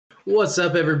What's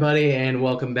up, everybody, and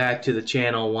welcome back to the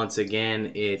channel once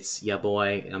again. It's ya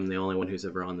boy. I'm the only one who's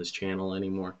ever on this channel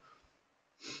anymore.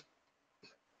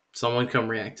 Someone come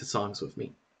react to songs with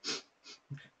me.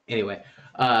 Anyway,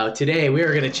 today we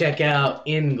are going to check out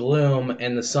In Gloom,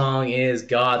 and the song is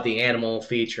God the Animal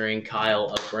featuring Kyle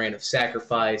of Brand of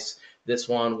Sacrifice. This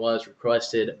one was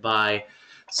requested by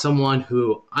someone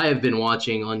who I have been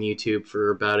watching on YouTube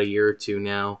for about a year or two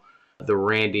now, the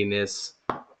Randiness.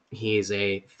 He's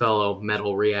a fellow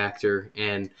metal reactor,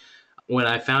 and when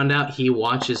I found out he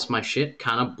watches my shit,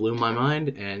 kind of blew my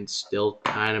mind and still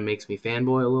kind of makes me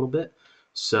fanboy a little bit.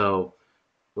 So,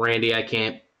 Randy, I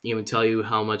can't even tell you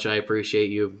how much I appreciate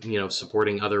you,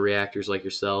 supporting other reactors like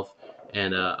yourself.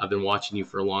 And I've been watching you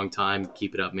for a long time.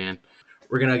 Keep it up, man.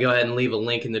 We're going to go ahead and leave a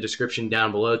link in the description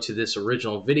down below to this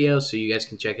original video so you guys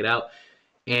can check it out.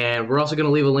 And we're also going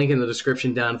to leave a link in the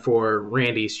description down for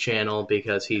Randy's channel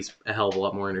because he's a hell of a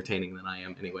lot more entertaining than I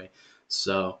am anyway.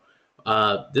 So,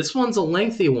 this one's a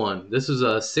lengthy one. This is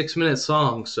a 6-minute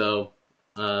song, so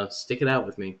stick it out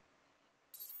with me.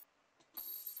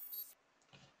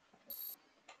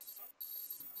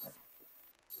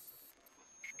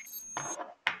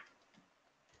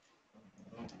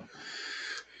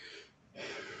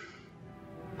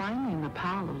 Finding the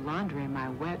pile of laundry in my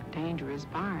wet, dangerous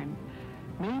barn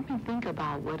made me think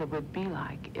about what it would be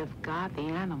like if God the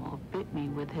Animal bit me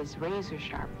with his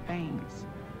razor-sharp fangs.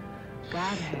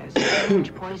 God has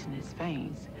huge poisonous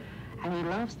fangs, and he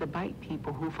loves to bite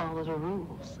people who follow the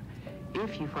rules.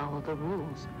 If you follow the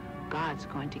rules, God's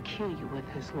going to kill you with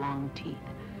his long teeth,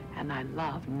 and I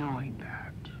love knowing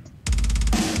that.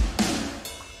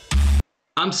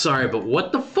 I'm sorry, but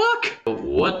what the fuck?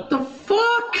 What the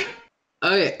fuck?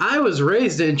 Okay, I was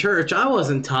raised in church. I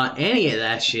wasn't taught any of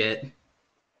that shit.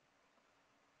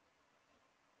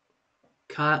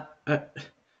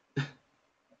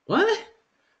 What?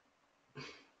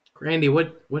 Randy,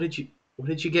 what did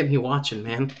you get me watching,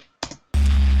 man?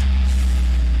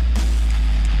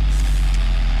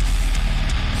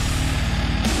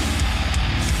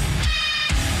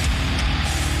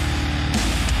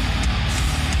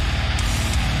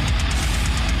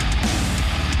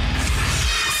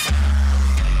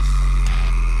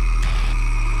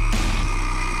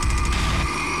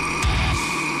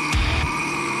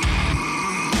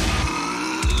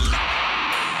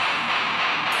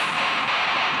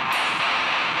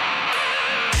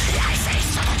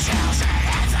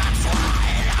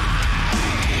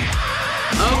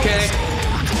 Okay.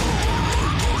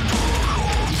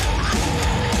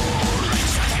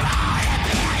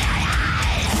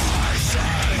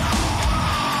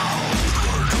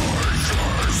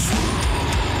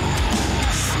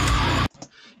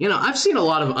 I've seen a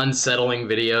lot of unsettling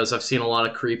videos. I've seen a lot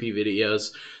of creepy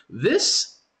videos.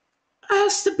 This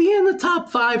has to be in the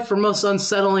top 5 for most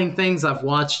unsettling things I've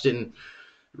watched in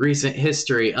recent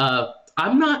history.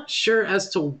 I'm not sure as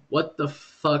to what the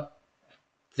fuck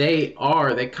they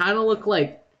are. They kind of look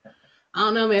like, I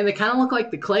don't know, man. They kind of look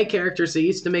like the clay characters they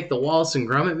used to make the Wallace and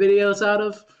Gromit videos out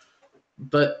of.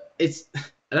 But it's,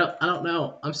 I don't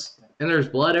know. And there's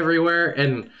blood everywhere,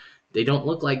 and they don't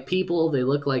look like people. They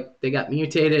look like they got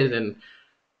mutated. And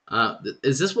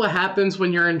is this what happens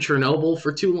when you're in Chernobyl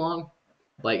for too long?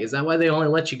 Like, is that why they only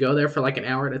let you go there for like an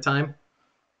hour at a time?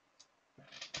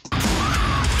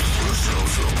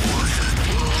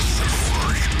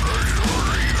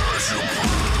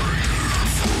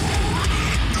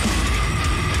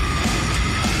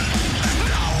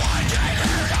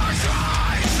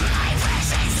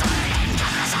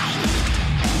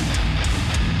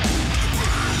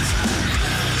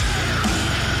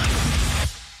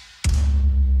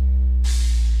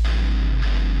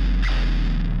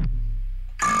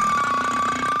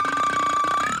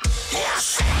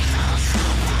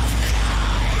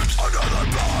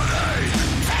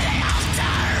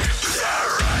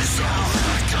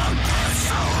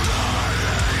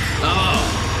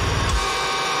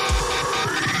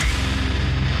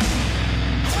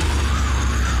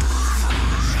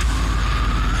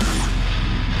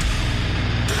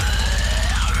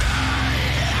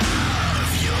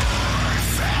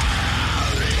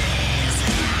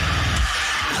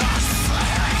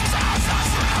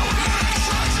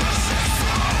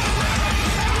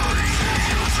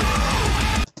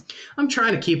 I'm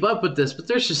trying to keep up with this, but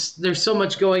there's so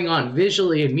much going on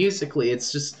visually and musically.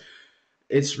 It's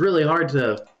really hard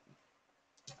to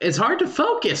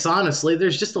focus, honestly.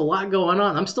 There's just a lot going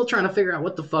on. I'm still trying to figure out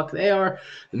what the fuck they are.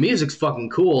 The music's fucking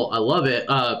cool. I love it.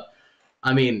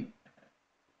 I mean,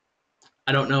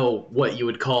 I don't know what you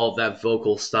would call that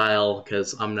vocal style,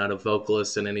 because I'm not a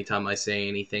vocalist, and anytime I say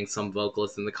anything, some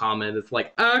vocalist in the comment is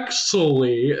like,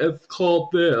 actually, it's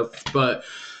called this. But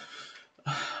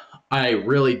I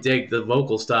really dig the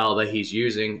vocal style that he's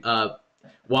using.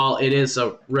 While it is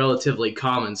a relatively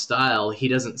common style, he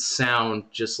doesn't sound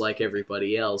just like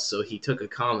everybody else, so he took a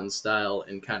common style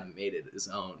and kind of made it his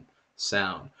own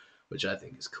sound, which I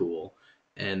think is cool.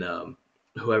 And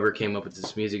whoever came up with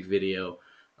this music video,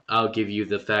 I'll give you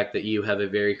the fact that you have a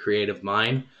very creative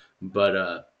mind,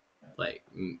 but like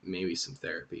maybe some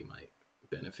therapy might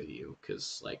benefit you,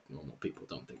 because like normal people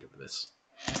don't think of this.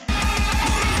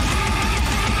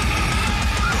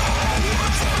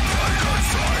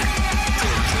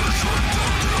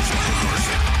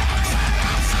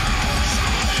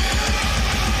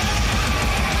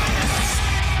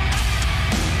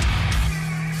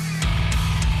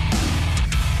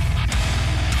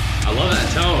 I love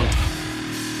that tone.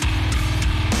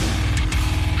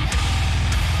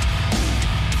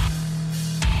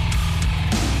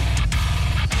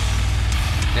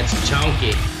 That's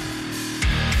chunky.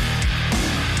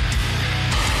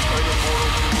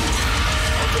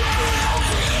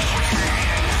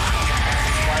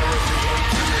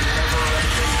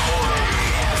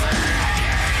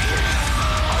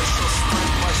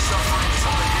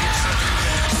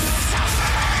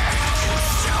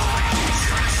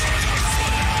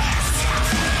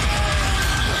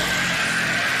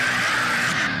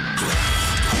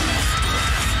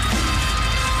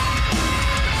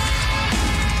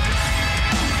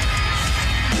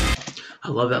 I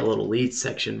love that little lead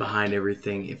section behind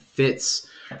everything. It fits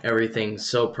everything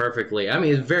so perfectly. I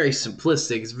mean, it's very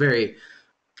simplistic. It's very,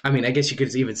 I mean, I guess you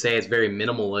could even say it's very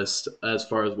minimalist as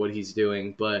far as what he's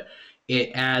doing, but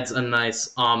it adds a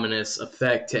nice ominous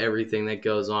effect to everything that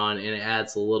goes on, and it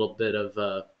adds a little bit of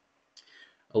a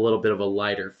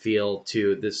lighter feel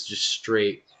to this just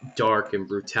straight dark and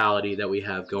brutality that we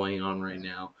have going on right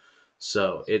now.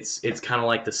 So it's kind of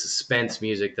like the suspense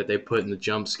music that they put in the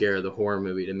jump scare of the horror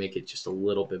movie to make it just a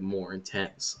little bit more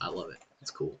intense. I love it. It's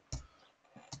cool.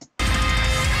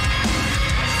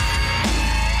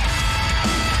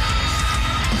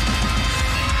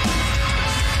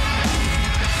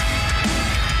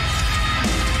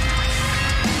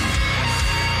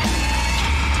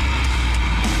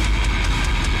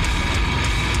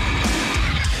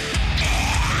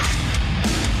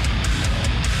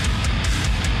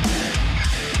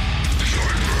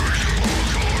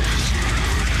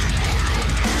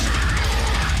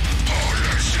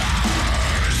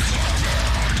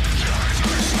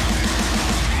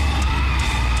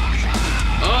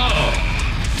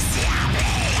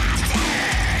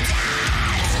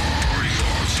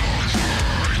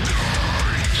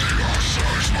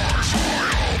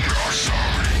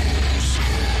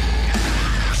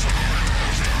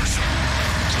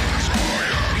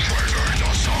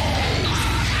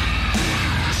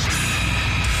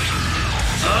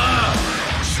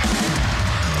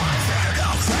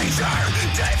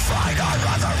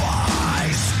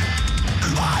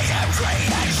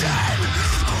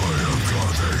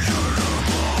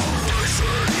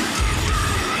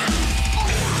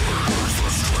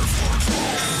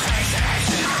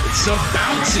 So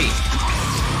bouncy.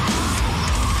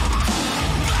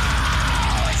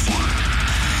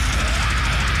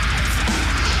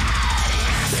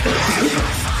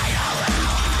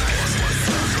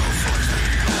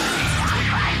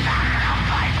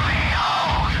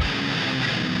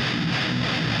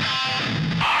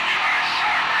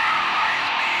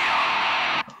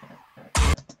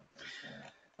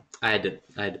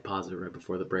 I had to pause it right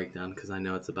before the breakdown because I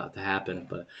know it's about to happen.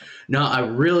 But no,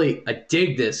 I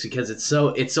dig this because it's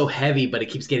so heavy, but it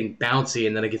keeps getting bouncy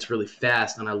and then it gets really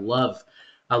fast. And I love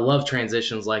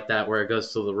transitions like that where it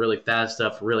goes to the really fast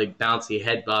stuff, really bouncy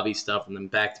head bobby stuff, and then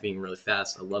back to being really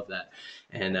fast. I love that,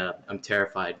 and I'm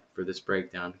terrified for this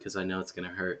breakdown because I know it's gonna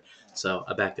hurt. So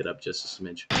I backed it up just a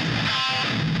smidge.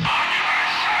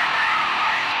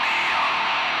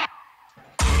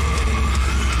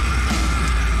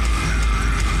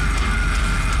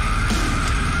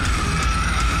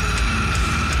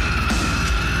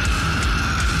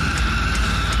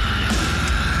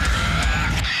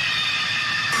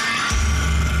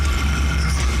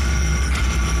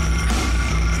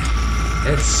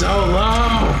 It's so low!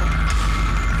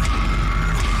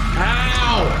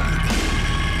 Ow!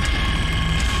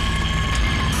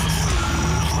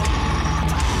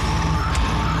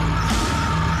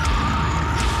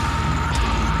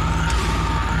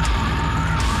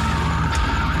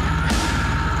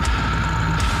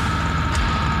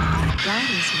 God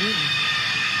is real,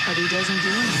 but he doesn't do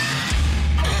anything.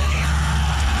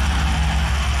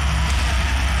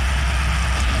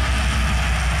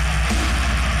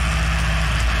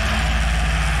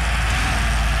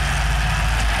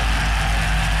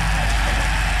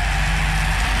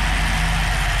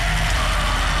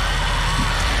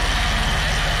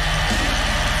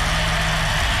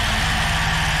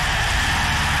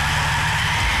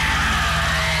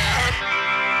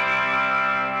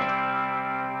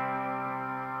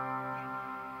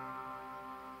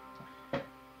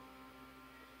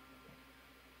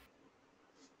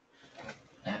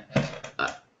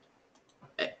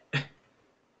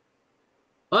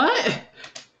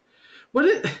 What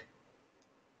it?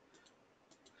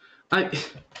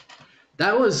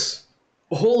 That was,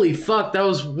 holy fuck, that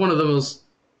was one of the most,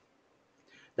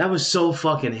 that was so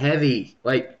fucking heavy.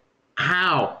 Like,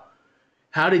 how?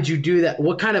 How did you do that?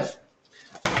 What kind of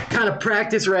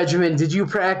practice regimen did you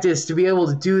practice to be able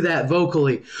to do that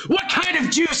vocally? What kind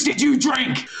of juice did you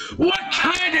drink? What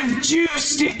kind of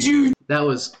juice did you... That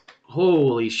was,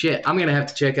 holy shit. I'm gonna have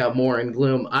to check out more In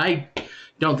Gloom. I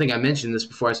don't think I mentioned this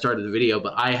before I started the video,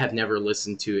 but I have never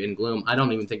listened to In Gloom. I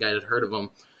don't even think I had heard of them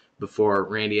before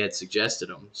Randy had suggested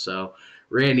them. So,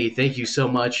 Randy, thank you so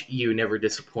much. You never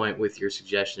disappoint with your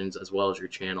suggestions as well as your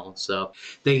channel. So,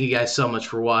 thank you guys so much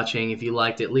for watching. If you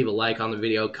liked it, leave a like on the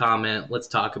video, comment. Let's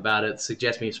talk about it.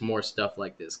 Suggest me some more stuff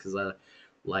like this because I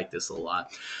like this a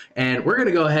lot. And we're going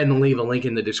to go ahead and leave a link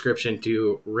in the description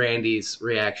to Randy's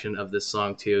reaction of this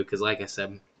song too because, like I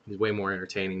said, he's way more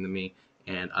entertaining than me,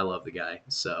 and I love the guy.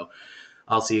 So,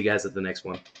 I'll see you guys at the next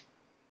one.